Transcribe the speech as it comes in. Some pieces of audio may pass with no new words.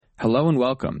Hello and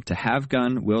welcome to Have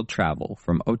Gun Will Travel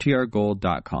from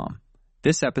OTRGold.com.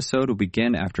 This episode will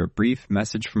begin after a brief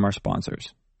message from our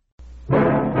sponsors.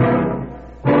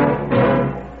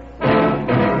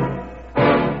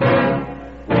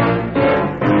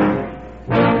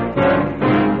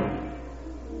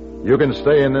 You can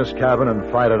stay in this cabin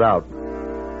and fight it out,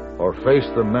 or face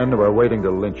the men who are waiting to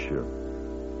lynch you.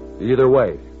 Either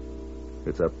way,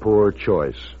 it's a poor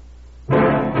choice.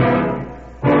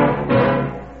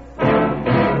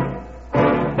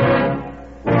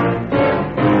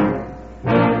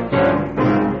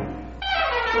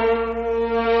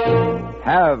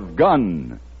 Have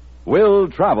Gun Will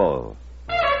Travel.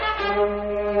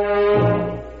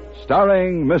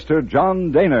 Starring Mr.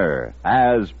 John Dehner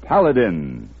as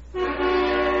Paladin.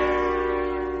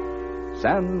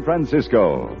 San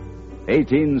Francisco,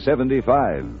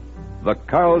 1875. The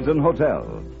Carlton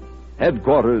Hotel,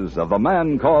 headquarters of the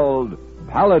man called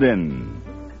Paladin.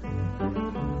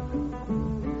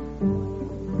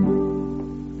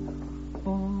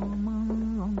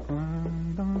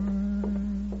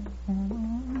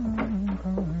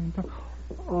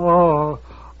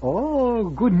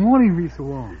 Good morning, Miss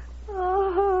Wong.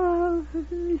 Oh,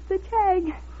 Mr.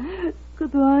 Chang.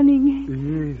 Good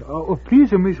morning. Yes.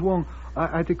 Please, Miss Wong,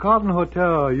 at the Carlton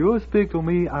Hotel, you speak to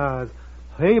me as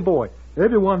Hey Boy.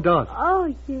 Everyone does.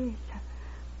 Oh, yes.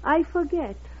 I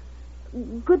forget.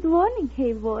 Good morning,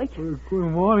 Hey Boy. Good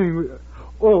morning.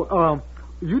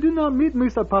 You did not meet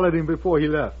Mr. Paladin before he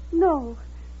left. No.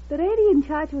 The lady in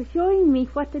charge was showing me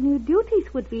what the new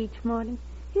duties would be each morning.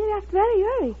 He left very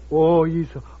early. Oh, yes.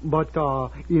 But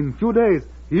in few days,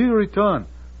 he'll return.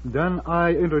 Then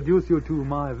I introduce you to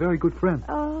my very good friend.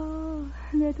 Oh,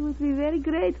 that would be very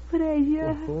great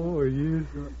pleasure. Oh, yes.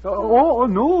 No.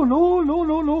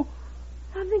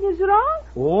 Something is wrong?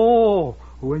 Oh,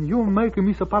 when you make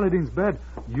Mr. Paladin's bed,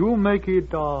 you make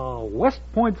it West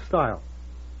Point style.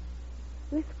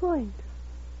 West Point?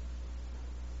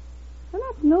 I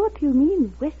don't know what you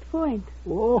mean, West Point.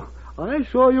 Oh, I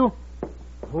show you.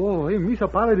 Oh, hey,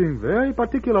 Mr. Paladin, very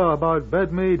particular about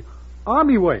bed made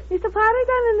Army way. Mr.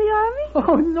 Paladin in the Army?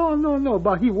 Oh, no,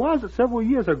 but he was several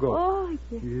years ago. Oh,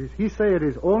 yes. Yes, he said it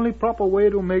is only proper way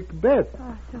to make bed.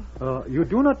 So. You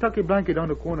do not tuck a blanket on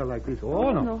the corner like this.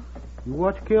 Oh, no. You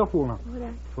watch careful now.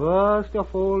 Right. First you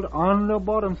fold on the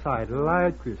bottom side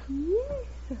like this.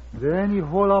 Yes. Then you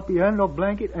hold up the end of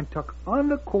blanket and tuck on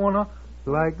the corner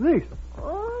like this.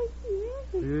 Oh,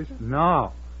 yes. Yes.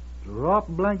 Now, drop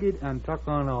blanket and tuck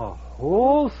on a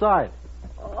whole side.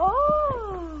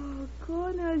 Oh,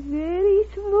 corner's very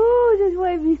smooth as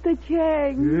well, Mr.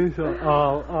 Chang. Yes,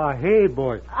 hey,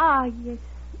 boy. Ah, yes.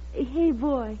 Hey,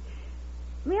 boy.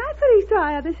 May I please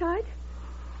try other side?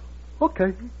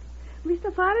 Okay.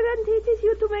 Mr. Paladin teaches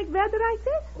you to make bed like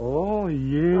this? Oh,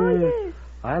 yes. Oh, yes.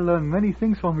 I learned many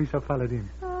things from Mr.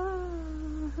 Paladin.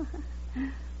 Oh.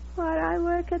 While I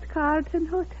work at Carlton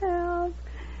Hotels,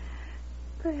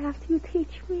 perhaps you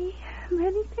teach me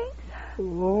many things?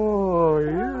 Oh,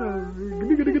 yeah.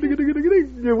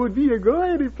 It would be a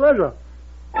great pleasure.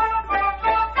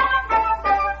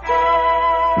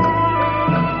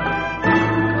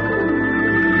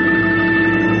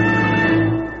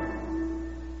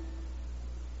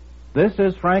 This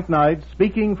is Frank Knight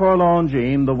speaking for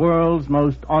Longines, the world's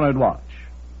most honored watch.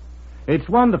 It's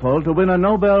wonderful to win a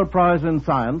Nobel Prize in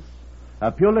Science,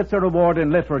 a Pulitzer Award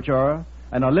in Literature,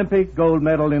 an Olympic gold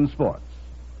medal in sports.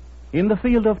 In the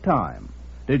field of time,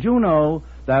 did you know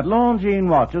that Longines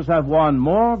watches have won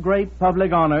more great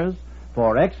public honors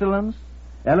for excellence,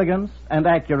 elegance, and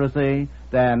accuracy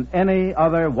than any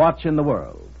other watch in the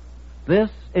world? This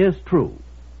is true.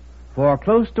 For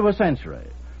close to a century,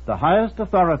 the highest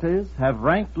authorities have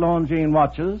ranked Longines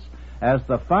watches as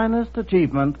the finest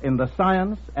achievement in the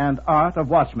science and art of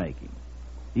watchmaking.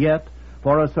 Yet,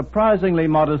 for a surprisingly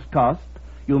modest cost,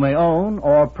 you may own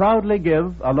or proudly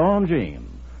give a Longines,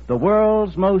 the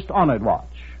world's most honored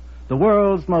watch, the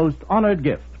world's most honored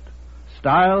gift,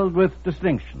 styled with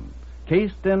distinction,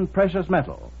 cased in precious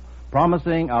metal,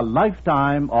 promising a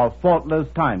lifetime of faultless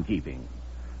timekeeping.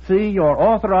 See your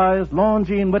authorized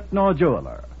Longines Whitnall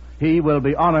jeweler. He will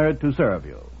be honored to serve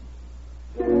you.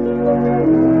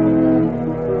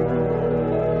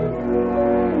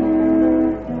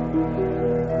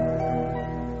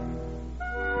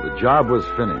 The job was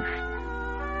finished.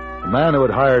 The man who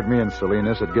had hired me in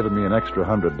Salinas had given me an extra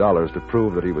 $100 to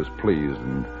prove that he was pleased,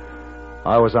 and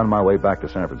I was on my way back to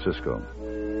San Francisco.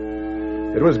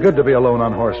 It was good to be alone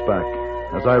on horseback.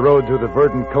 As I rode through the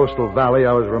verdant coastal valley,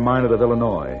 I was reminded of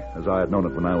Illinois, as I had known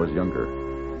it when I was younger.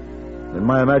 In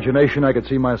my imagination, I could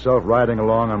see myself riding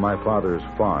along on my father's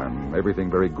farm, everything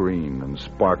very green and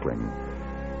sparkling.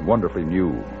 wonderfully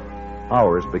new.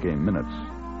 Hours became minutes.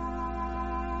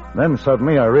 Then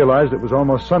suddenly I realized it was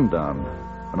almost sundown,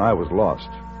 and I was lost.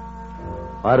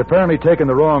 I had apparently taken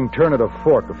the wrong turn at a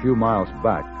fork a few miles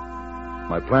back.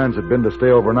 My plans had been to stay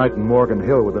overnight in Morgan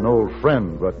Hill with an old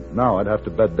friend, but now I'd have to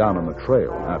bed down on the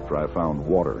trail after I found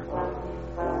water.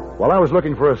 While I was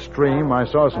looking for a stream, I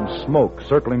saw some smoke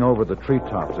circling over the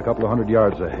treetops a couple of 100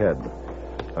 yards ahead.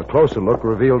 A closer look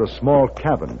revealed a small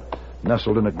cabin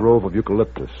nestled in a grove of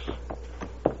eucalyptus.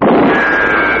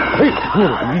 Hey,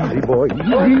 easy, boy.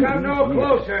 Don't come no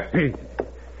closer.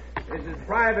 This is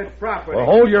private property. Well,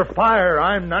 hold your fire.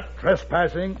 I'm not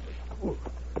trespassing. This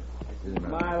is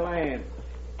my land.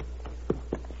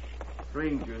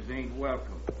 Strangers ain't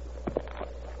welcome.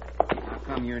 How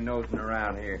come you're nosing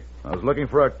around here? I was looking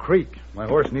for a creek. My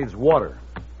horse needs water.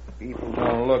 People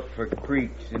don't look for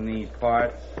creeks in these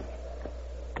parts.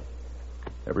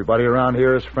 Everybody around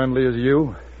here as friendly as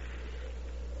you?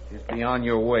 Just be on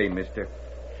your way, mister.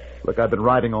 Look, I've been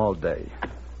riding all day.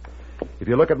 If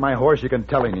you look at my horse, you can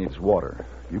tell he needs water.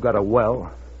 You got a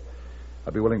well,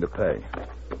 I'd be willing to pay.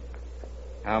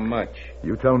 How much?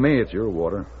 You tell me it's your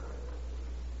water.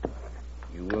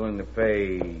 You willing to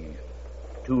pay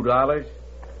 $2?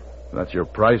 That's your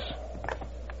price?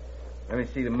 Let me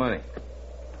see the money.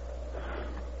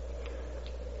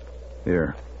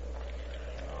 Here.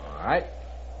 All right.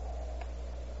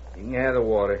 You can have the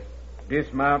water.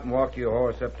 Dismount and walk your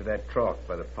horse up to that trough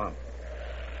by the pump.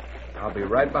 I'll be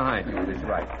right behind you with his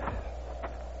rifle.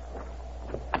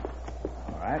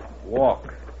 All right,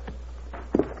 walk.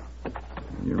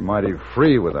 You're mighty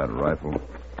free with that rifle.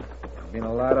 There's been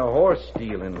a lot of horse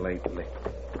stealing lately.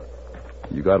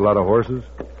 You got a lot of horses?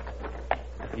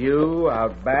 A few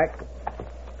out back.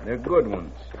 They're good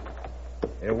ones.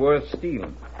 They're worth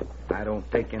stealing. I don't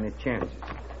take any chances.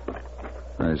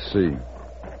 I see.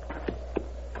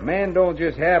 A man don't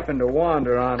just happen to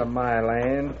wander onto my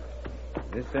land.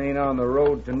 This ain't on the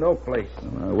road to no place.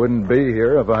 I wouldn't be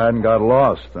here if I hadn't got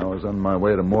lost. I was on my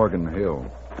way to Morgan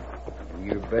Hill.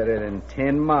 You're better than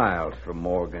 10 miles from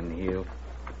Morgan Hill.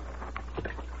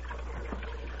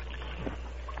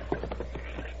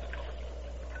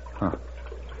 Huh.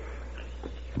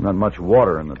 Not much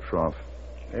water in the trough.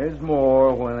 There's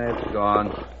more when that's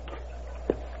gone.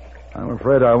 I'm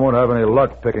afraid I won't have any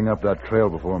luck picking up that trail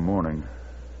before morning.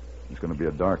 It's going to be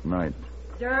a dark night.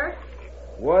 Dirk,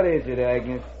 What is it,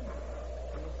 Agnes?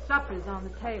 supper's on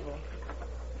the table.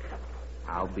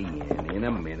 I'll be in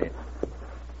a minute.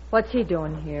 What's he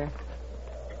doing here?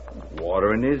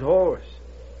 Watering his horse.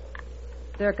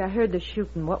 Dirk, I heard the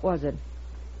shooting. What was it?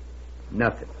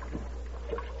 Nothing.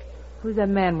 Who's that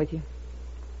man with you?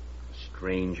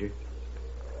 Stranger.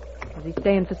 Is he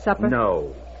staying for supper?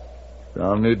 No.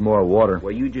 I'll need more water.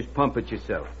 Well, you just pump it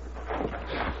yourself.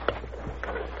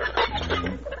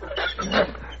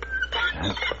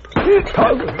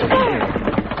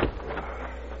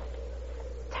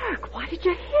 Dirk, why did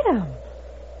you hit him?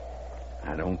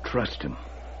 I don't trust him.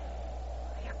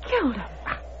 You killed him.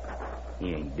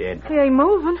 He ain't dead. He ain't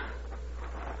moving.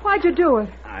 Why'd you do it?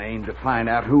 I aim to find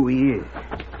out who he is.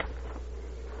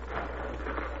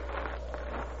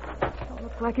 Don't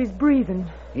look like he's breathing.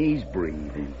 He's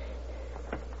breathing.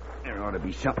 There ought to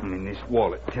be something in this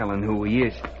wallet telling who he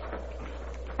is.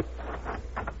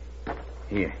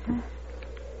 Here.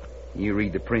 You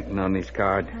read the printing on this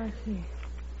card. I see.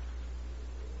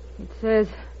 It says,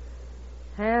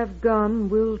 have gun,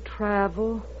 will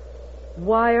travel,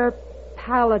 wire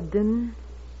Paladin,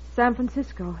 San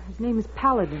Francisco. His name is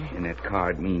Paladin. And that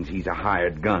card means he's a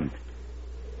hired gun.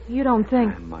 You don't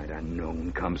think... I might have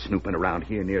known come snooping around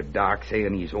here near dark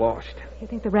saying he's lost. You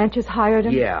think the ranchers hired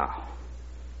him? Yeah.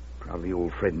 Probably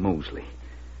old Fred Mosley.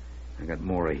 I got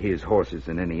more of his horses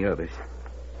than any others.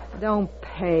 Don't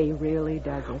pay, really,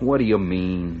 does it? What do you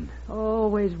mean?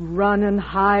 Always running,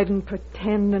 hiding,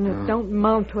 pretending. It don't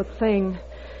amount to a thing.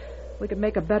 We could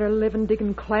make a better living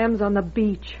digging clams on the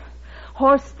beach.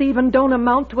 Horse thieving don't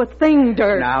amount to a thing,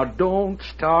 Dirk. Now, don't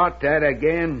start that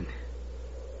again.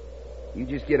 You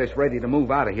just get us ready to move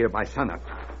out of here by sunup.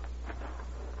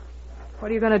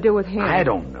 What are you going to do with him? I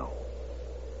don't know.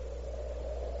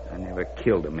 I never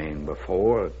killed a man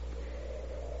before.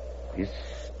 This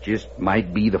just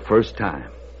might be the first time.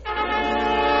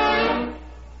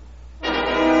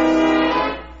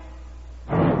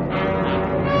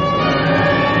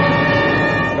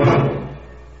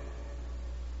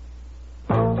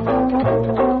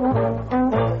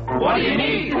 What do you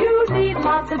need? You need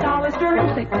my lots of dollars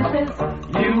during sicknesses.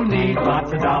 You need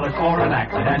lots of dollars for an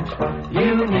accident.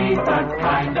 You need the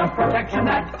kind of protection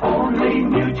that only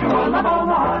Mutual of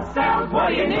Omaha sells. What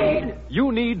do you need?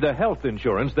 You need the health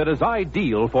insurance that is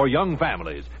ideal for young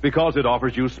families because it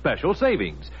offers you special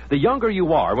savings. The younger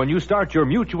you are when you start your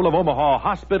Mutual of Omaha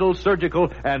hospital,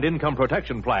 surgical, and income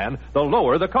protection plan, the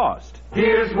lower the cost.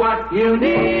 Here's what you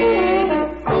need.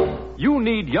 You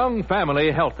need young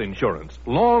family health insurance,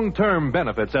 long-term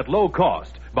benefits at low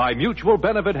cost by Mutual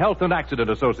Benefit Health and Accident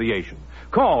Association.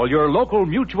 Call your local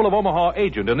Mutual of Omaha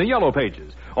agent in the Yellow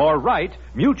Pages or write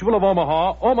Mutual of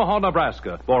Omaha, Omaha,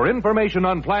 Nebraska for information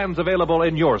on plans available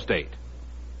in your state.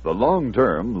 The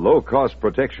long-term, low-cost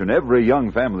protection every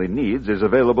young family needs is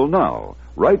available now.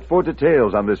 Write for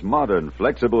details on this modern,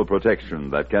 flexible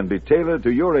protection that can be tailored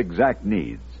to your exact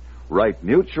needs. Write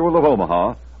Mutual of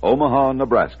Omaha, Omaha,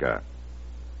 Nebraska.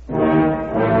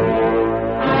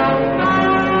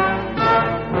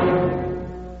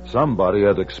 Somebody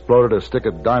had exploded a stick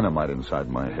of dynamite inside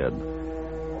my head.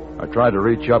 I tried to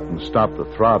reach up and stop the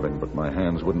throbbing, but my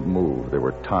hands wouldn't move. They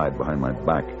were tied behind my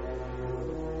back.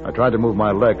 I tried to move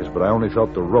my legs, but I only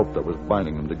felt the rope that was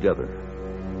binding them together.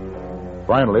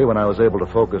 Finally, when I was able to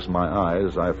focus my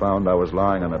eyes, I found I was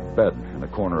lying on a bed in a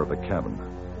corner of the cabin.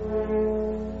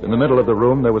 In the middle of the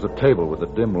room, there was a table with a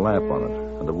dim lamp on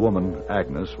it, and a woman,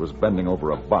 Agnes, was bending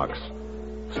over a box,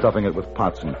 stuffing it with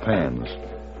pots and pans.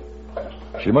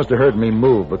 She must have heard me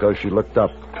move because she looked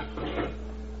up.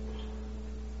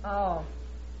 Oh.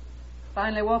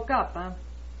 Finally woke up,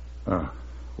 huh?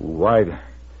 Why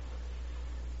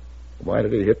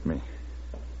did he hit me?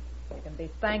 You can be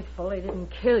thankful he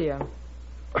didn't kill you.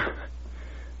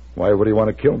 Why would he want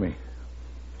to kill me?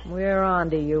 We're on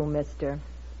to you, mister.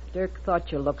 Dirk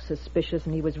thought you looked suspicious,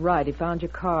 and he was right. He found your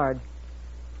card.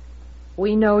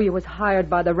 We know you was hired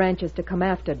by the ranchers to come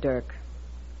after Dirk.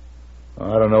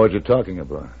 I don't know what you're talking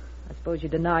about. I suppose you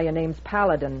deny your name's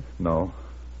Paladin. No.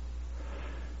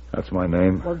 That's my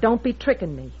name. Well, don't be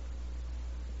tricking me.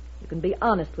 You can be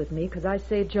honest with me, because I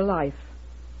saved your life.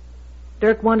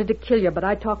 Dirk wanted to kill you, but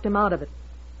I talked him out of it.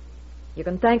 You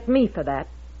can thank me for that.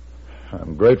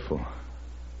 I'm grateful.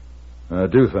 I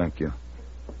do thank you.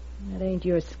 It ain't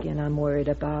your skin I'm worried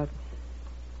about.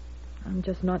 I'm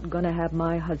just not going to have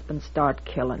my husband start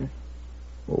killing.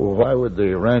 Well, why would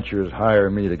the ranchers hire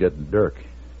me to get Dirk?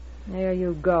 There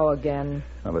you go again.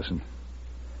 Now, listen.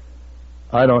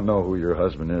 I don't know who your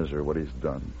husband is or what he's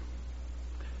done.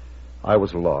 I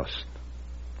was lost.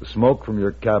 The smoke from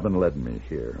your cabin led me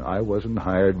here. I wasn't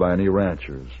hired by any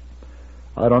ranchers.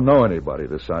 I don't know anybody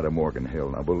this side of Morgan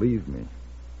Hill. Now, believe me.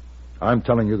 I'm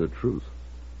telling you the truth.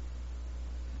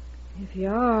 If you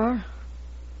are,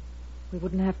 we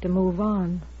wouldn't have to move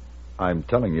on. I'm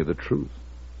telling you the truth.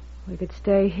 We could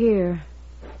stay here.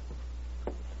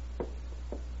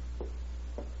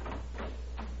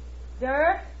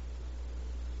 Dirk?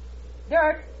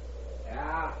 Dirk?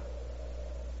 Yeah?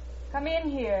 Come in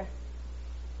here.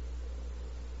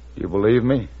 You believe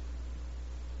me?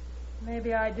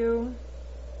 Maybe I do.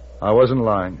 I wasn't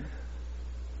lying.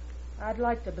 I'd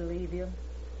like to believe you.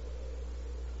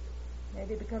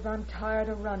 Maybe because I'm tired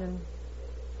of running.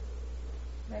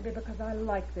 Maybe because I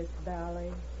like this valley,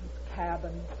 this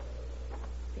cabin.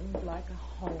 Seems like a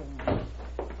home.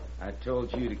 I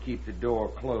told you to keep the door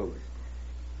closed.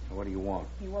 What do you want?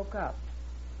 He woke up.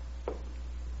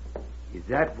 Is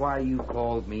that why you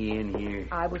called me in here?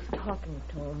 I was talking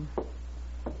to him.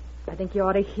 I think you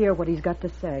ought to hear what he's got to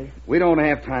say. We don't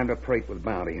have time to prate with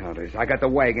bounty hunters. I got the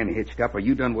wagon hitched up. Are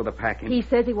you done with the packing? He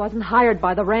says he wasn't hired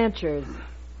by the ranchers.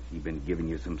 He been giving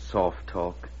you some soft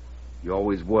talk? You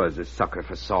always was a sucker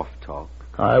for soft talk.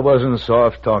 I wasn't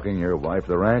soft-talking your wife.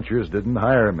 The ranchers didn't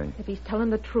hire me. If he's telling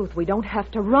the truth, we don't have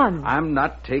to run. I'm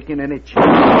not taking any chances.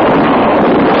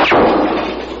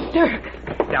 Dirk!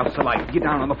 Douse the light. Get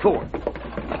down on the floor.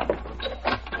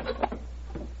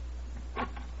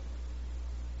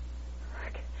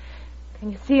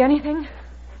 Can you see anything?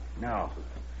 No,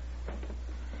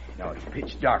 it's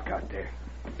pitch dark out there.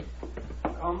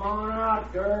 Come on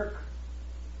out, Dirk.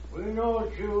 We know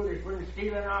it's you that's been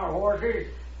stealing our horses.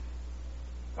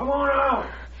 Come on out.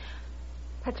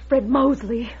 That's Fred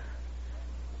Mosley.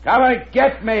 Come and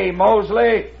get me,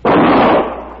 Mosley.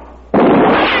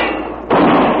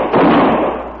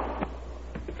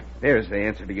 There's the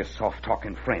answer to your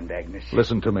soft-talking friend, Agnes.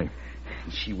 Listen to me.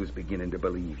 She was beginning to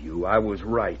believe you. I was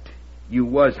right. You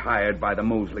was hired by the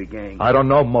Mosley gang. I don't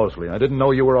know Mosley. I didn't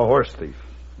know you were a horse thief.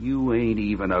 You ain't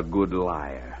even a good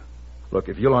liar. Look,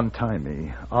 if you'll untie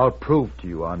me, I'll prove to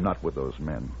you I'm not with those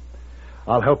men.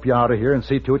 I'll help you out of here and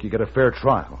see to it you get a fair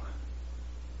trial.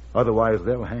 Otherwise,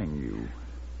 they'll hang you.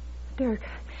 Dirk,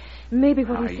 Maybe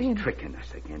what he's saying... He's tricking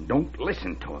us again. Don't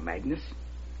listen to him, Agnes.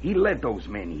 He led those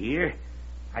men here.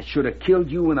 I should have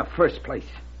killed you in the first place.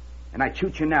 And I'd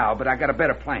shoot you now, but I got a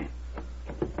better plan.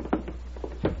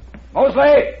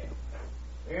 Mosley!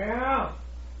 Yeah?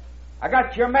 I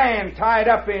got your man tied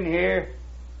up in here.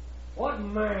 What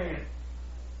man?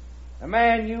 The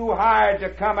man you hired to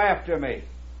come after me.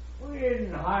 We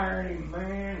didn't hire any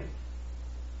man.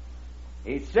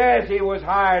 He says he was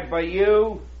hired by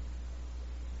you.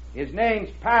 His name's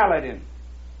Paladin.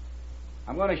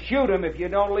 I'm going to shoot him if you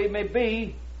don't leave me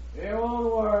be. It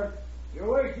won't work.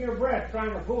 You're wasting your breath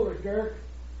trying to fool us, Dirk.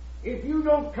 If you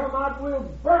don't come out, we'll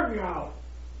burn you out.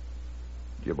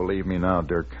 Do you believe me now,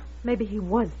 Dirk? Maybe he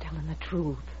was telling the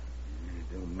truth.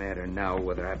 It don't matter now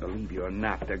whether I believe you or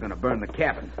not. They're going to burn the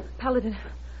cabin. Paladin,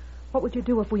 what would you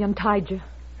do if we untied you?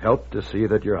 Help to see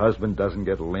that your husband doesn't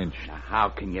get lynched. Now, how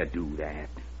can you do that?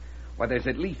 Why, there's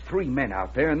at least 3 men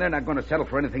out there, and they're not going to settle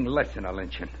for anything less than a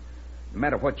lynching. No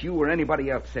matter what you or anybody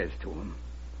else says to them.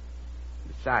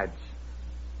 Besides,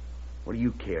 what do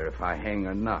you care if I hang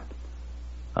or not?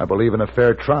 I believe in a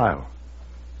fair trial.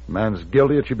 A man's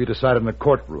guilty, it should be decided in a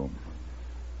courtroom.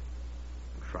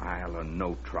 Trial or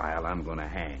no trial, I'm going to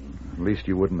hang. At least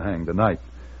you wouldn't hang tonight.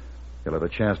 You'll have a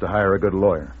chance to hire a good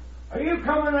lawyer. Are you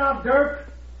coming out, Dirk?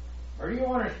 Or do you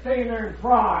want to stay in there and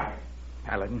fry?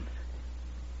 Paladin,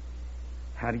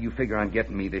 how do you figure on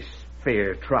getting me this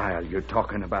fair trial you're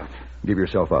talking about? Give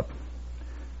yourself up.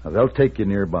 Now, they'll take you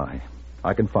nearby.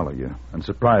 I can follow you and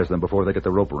surprise them before they get the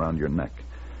rope around your neck.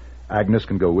 Agnes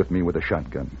can go with me with a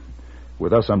shotgun.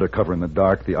 With us under cover in the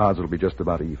dark, the odds will be just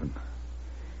about even.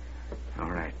 All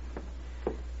right.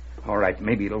 All right,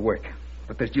 maybe it'll work.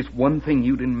 But there's just one thing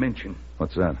you didn't mention.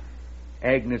 What's that?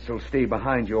 Agnes will stay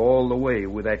behind you all the way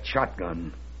with that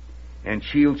shotgun. And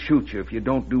she'll shoot you if you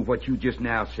don't do what you just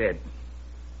now said.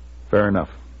 Fair enough.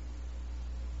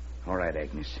 All right,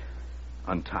 Agnes.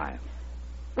 Untie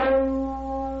him.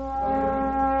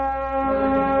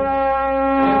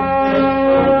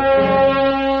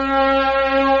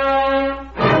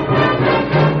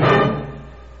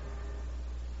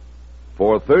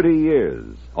 For 30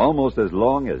 years, almost as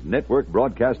long as network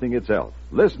broadcasting itself,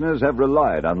 listeners have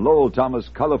relied on Lowell Thomas'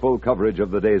 colorful coverage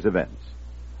of the day's events.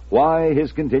 Why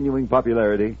his continuing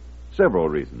popularity? Several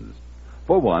reasons.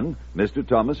 For one, Mr.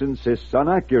 Thomas insists on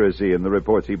accuracy in the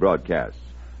reports he broadcasts.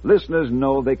 Listeners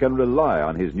know they can rely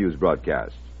on his news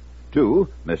broadcasts. 2,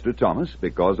 Mr. Thomas,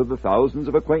 because of the thousands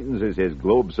of acquaintances his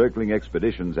globe-circling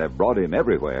expeditions have brought him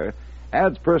everywhere,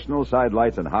 adds personal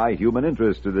sidelights and high human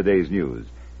interest to the day's news,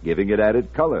 giving it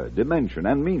added color, dimension,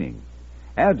 and meaning.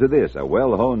 Add to this a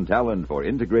well-honed talent for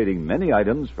integrating many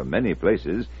items from many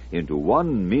places into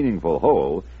one meaningful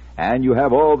whole, and you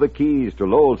have all the keys to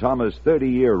Lowell Thomas'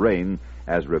 30-year reign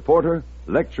as reporter,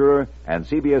 lecturer, and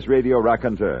CBS radio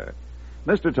raconteur.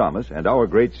 Mr. Thomas and our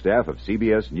great staff of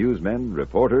CBS newsmen,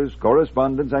 reporters,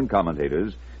 correspondents, and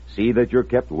commentators see that you're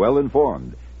kept well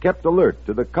informed, kept alert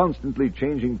to the constantly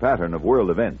changing pattern of world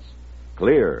events.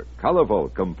 Clear, colorful,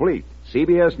 complete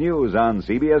CBS News on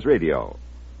CBS Radio.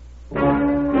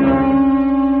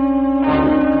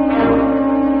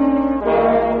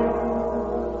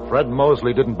 Fred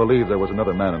Mosley didn't believe there was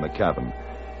another man in the cabin.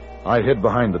 I hid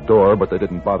behind the door, but they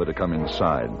didn't bother to come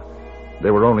inside. They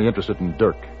were only interested in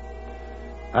Dirk.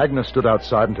 Agnes stood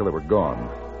outside until they were gone,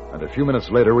 and a few minutes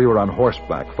later we were on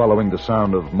horseback, following the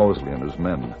sound of Mosley and his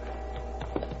men.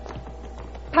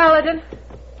 Paladin,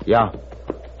 Yeah?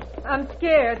 I'm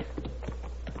scared.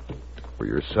 For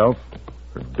yourself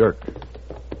or Dirk?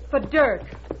 For Dirk.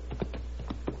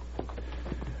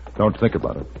 Don't think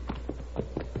about it.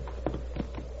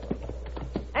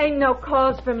 Ain't no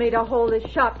cause for me to hold a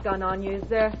shotgun on you, is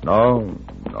there? No,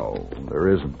 there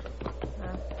isn't.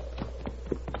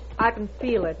 I can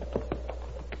feel it.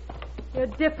 You're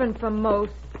different from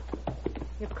most.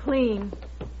 You're clean.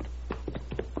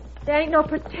 There ain't no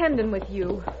pretending with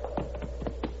you.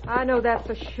 I know that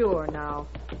for sure now.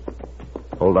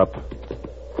 Hold up.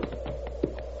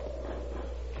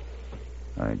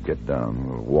 I get down.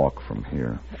 We'll walk from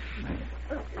here.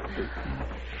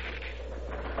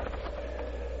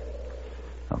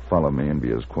 Now follow me and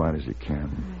be as quiet as you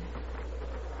can.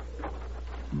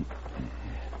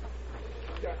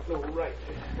 Got no right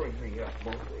to bring me up,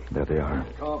 Mosley. There they are.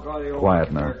 Talk all you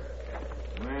Quiet want, now. Dirk.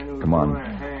 The man who's Come on. gonna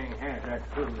hang has that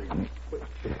privilege. But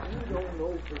you don't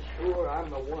know for sure I'm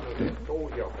the one who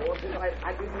stole your horses.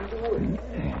 I didn't do it.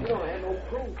 You don't have no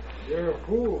proof. You're a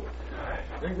fool.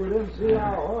 Think we didn't see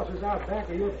our horses out back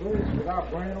of your place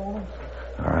without burning on them?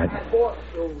 All right. I bought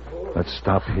those horses. Let's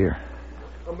stop here.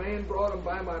 A man brought him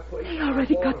by my place. He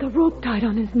already got the rope tied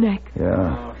on his neck.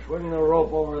 Yeah. Swing the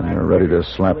rope over that. They're ready to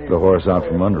slap the horse out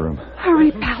from under him.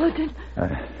 Hurry, Paladin.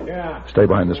 Yeah. Stay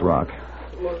behind this rock.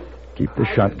 Keep the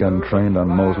shotgun trained on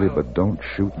Mosley, but don't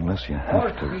shoot unless you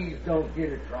have to. Please don't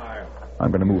get a trial.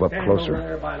 I'm going to move up Stand over closer.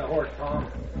 there by the horse,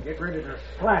 Tom. Get ready to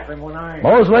slap him when I...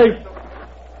 Mosley!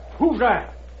 Who's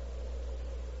that?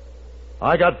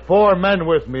 I got 4 men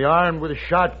with me, armed with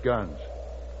shotguns.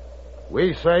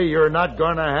 We say you're not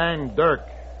going to hang Dirk.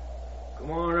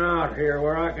 Come on out here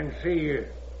where I can see you.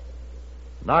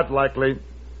 Not likely.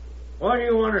 Why do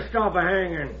you want to stop a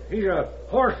hanging? He's a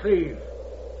horse thief.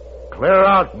 Clear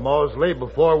out, Mosley,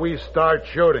 before we start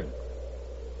shooting.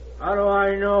 How do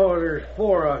I know there's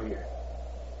 4 of you?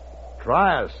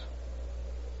 Try us.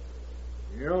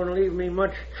 You don't leave me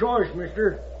much choice,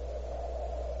 mister.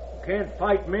 We can't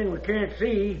fight men we can't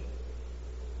see.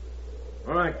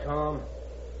 All right, Tom.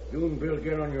 You and Bill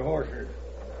get on your horses.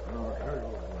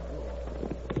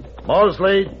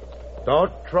 Mosley,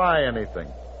 don't try anything.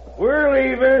 We're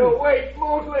leaving. No, wait,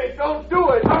 Mosley, don't do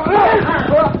it.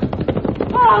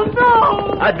 Oh,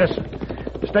 no! Agnes,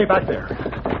 stay back there.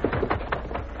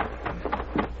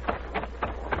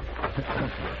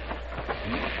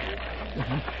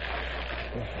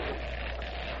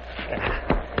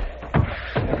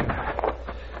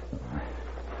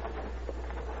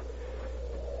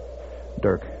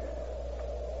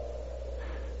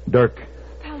 Dirk.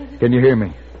 Paladin. Can you hear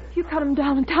me? You cut him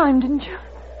down in time, didn't you?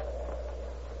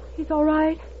 He's all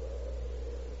right.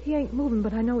 He ain't moving,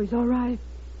 but I know he's all right.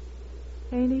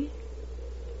 Ain't he?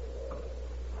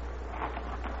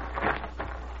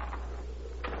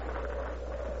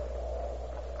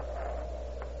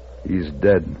 He's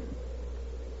dead.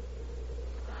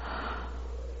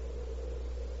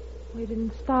 We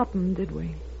didn't stop him, did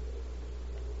we?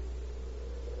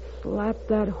 Slapped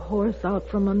that horse out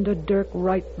from under Dirk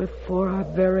right before our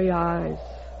very eyes.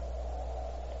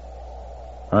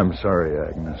 I'm sorry,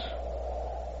 Agnes.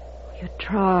 You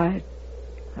tried.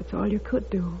 That's all you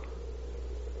could do.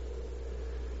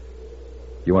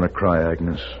 You want to cry,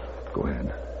 Agnes? Go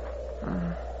ahead.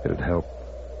 It'd help.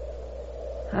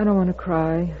 I don't want to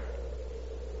cry.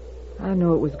 I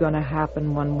knew it was going to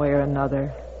happen one way or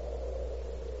another.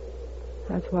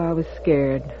 That's why I was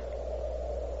scared.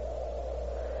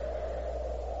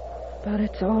 But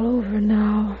it's all over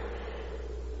now.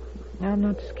 I'm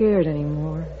not scared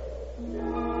anymore.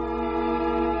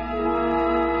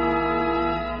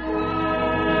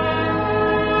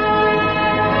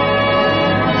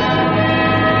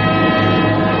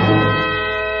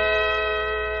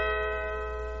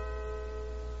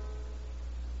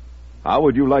 How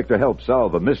would you like to help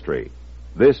solve a mystery?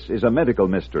 This is a medical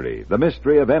mystery, the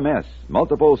mystery of MS,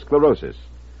 multiple sclerosis.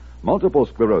 Multiple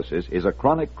sclerosis is a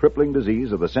chronic crippling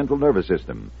disease of the central nervous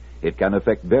system. It can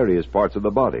affect various parts of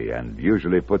the body and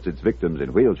usually puts its victims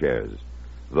in wheelchairs.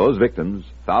 Those victims,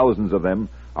 thousands of them,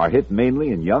 are hit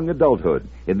mainly in young adulthood,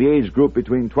 in the age group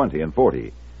between 20 and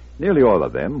 40. Nearly all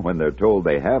of them, when they're told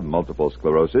they have multiple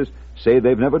sclerosis, say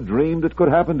they've never dreamed it could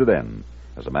happen to them.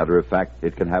 As a matter of fact,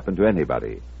 it can happen to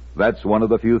anybody. That's one of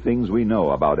the few things we know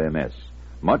about MS.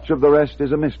 Much of the rest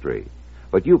is a mystery.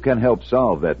 But you can help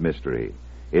solve that mystery.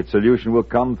 Its solution will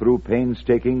come through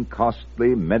painstaking,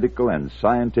 costly medical and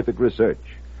scientific research.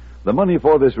 The money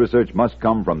for this research must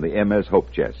come from the MS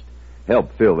Hope Chest.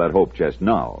 Help fill that Hope Chest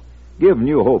now. Give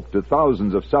new hope to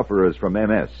thousands of sufferers from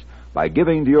MS by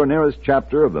giving to your nearest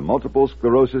chapter of the Multiple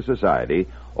Sclerosis Society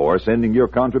or sending your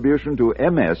contribution to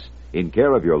MS in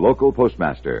care of your local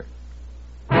postmaster.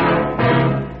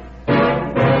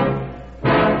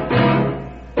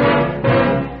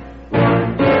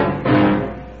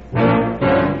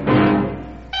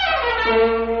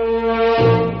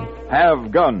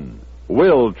 Have Gun,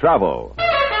 Will Travel.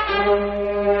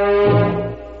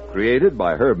 Created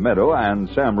by Herb Meadow and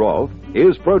Sam Rolfe,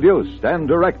 is produced and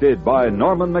directed by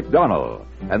Norman MacDonald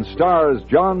and stars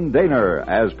John Daner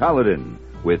as Paladin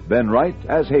with Ben Wright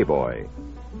as Hayboy.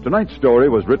 Tonight's story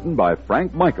was written by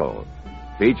Frank Michael.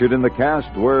 Featured in the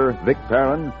cast were Vic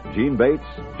Perrin, Gene Bates,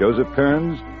 Joseph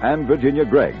Kearns, and Virginia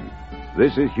Gregg.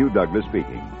 This is Hugh Douglas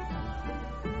speaking.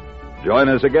 Join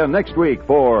us again next week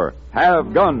for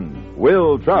Have Gun,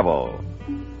 Will Travel.